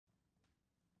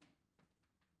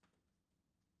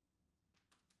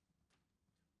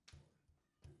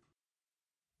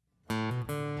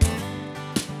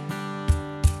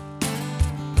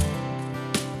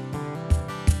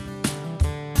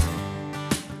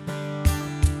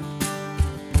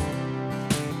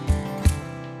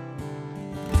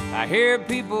I hear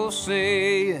people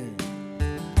saying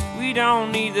we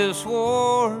don't need this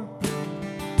war.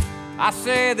 I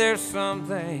say there's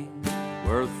something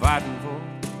worth fighting for.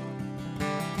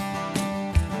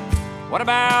 What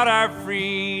about our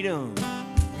freedom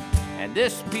and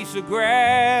this piece of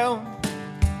ground?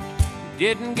 We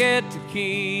didn't get to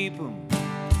keep them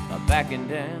by backing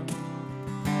down.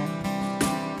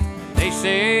 They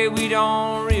say we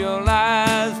don't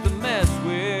realize the mess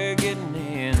we're getting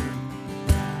in.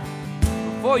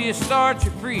 Before you start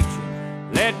your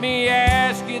preaching, let me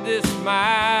ask you this,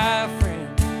 my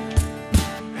friend.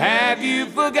 Have you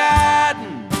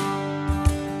forgotten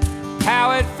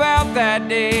how it felt that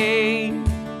day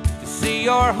to see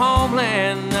your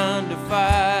homeland under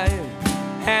fire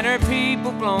and her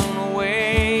people blown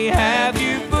away? Have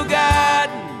you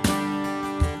forgotten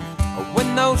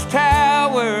when those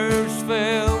towers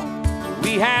fell?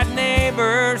 We had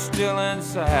neighbors still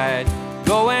inside,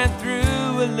 going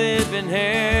through a living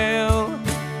hell.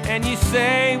 And you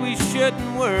say we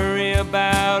shouldn't worry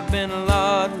about Bin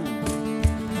Laden.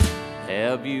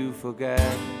 Have you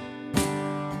forgotten?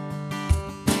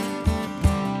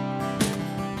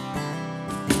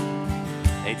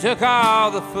 They took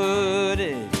all the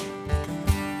footage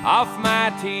off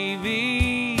my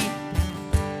TV,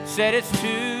 said it's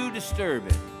too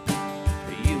disturbing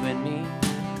for you and me.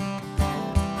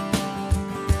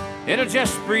 It'll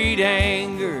just breed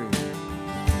anger,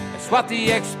 that's what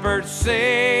the experts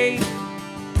say.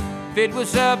 If it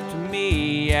was up to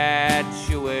me, I'd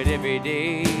show it every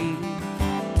day.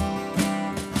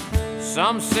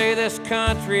 Some say this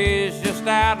country is just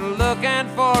out looking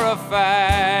for a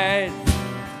fight.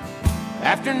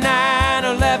 After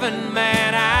 9/11,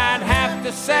 man, I'd have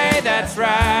to say that's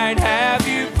right. Have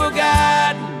you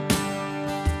forgotten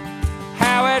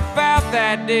how it felt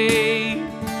that day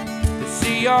to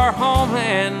see your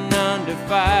homeland under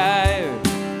fire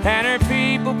and her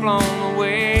people blown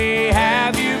away?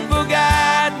 Have you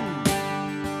forgotten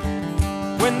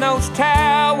when those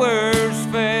towers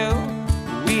fell?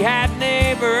 We had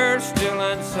neighbors still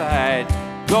inside,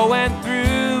 going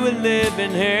through a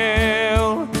living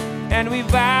hell. And we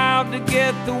vowed to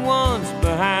get the ones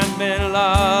behind Bin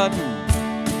Laden.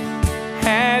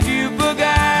 Have you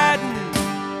forgotten?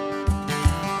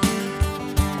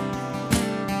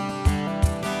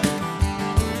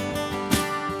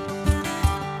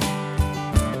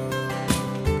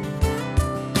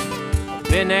 I've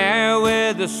been there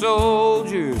with the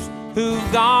soldiers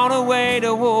who've gone away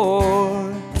to war.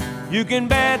 You can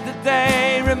bet that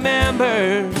they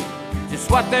remember just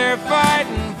what they're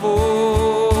fighting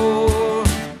for.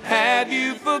 Have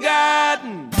you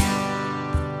forgotten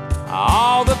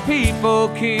all the people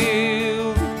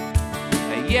killed?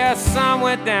 Yes, some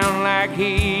went down like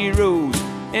heroes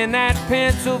in that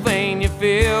Pennsylvania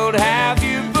field. Have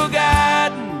you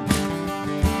forgotten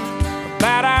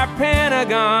about our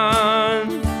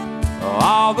Pentagon?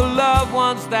 All the loved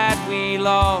ones that we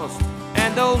lost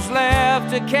and those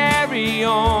left to carry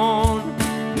on.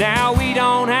 Now we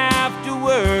don't have to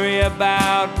worry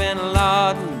about Bin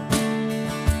Laden.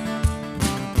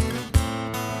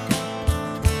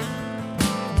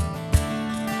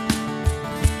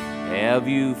 Have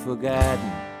you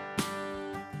forgotten?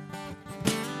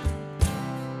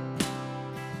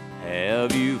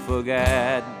 Have you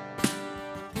forgotten?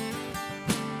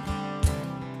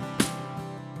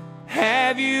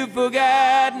 Have you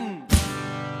forgotten?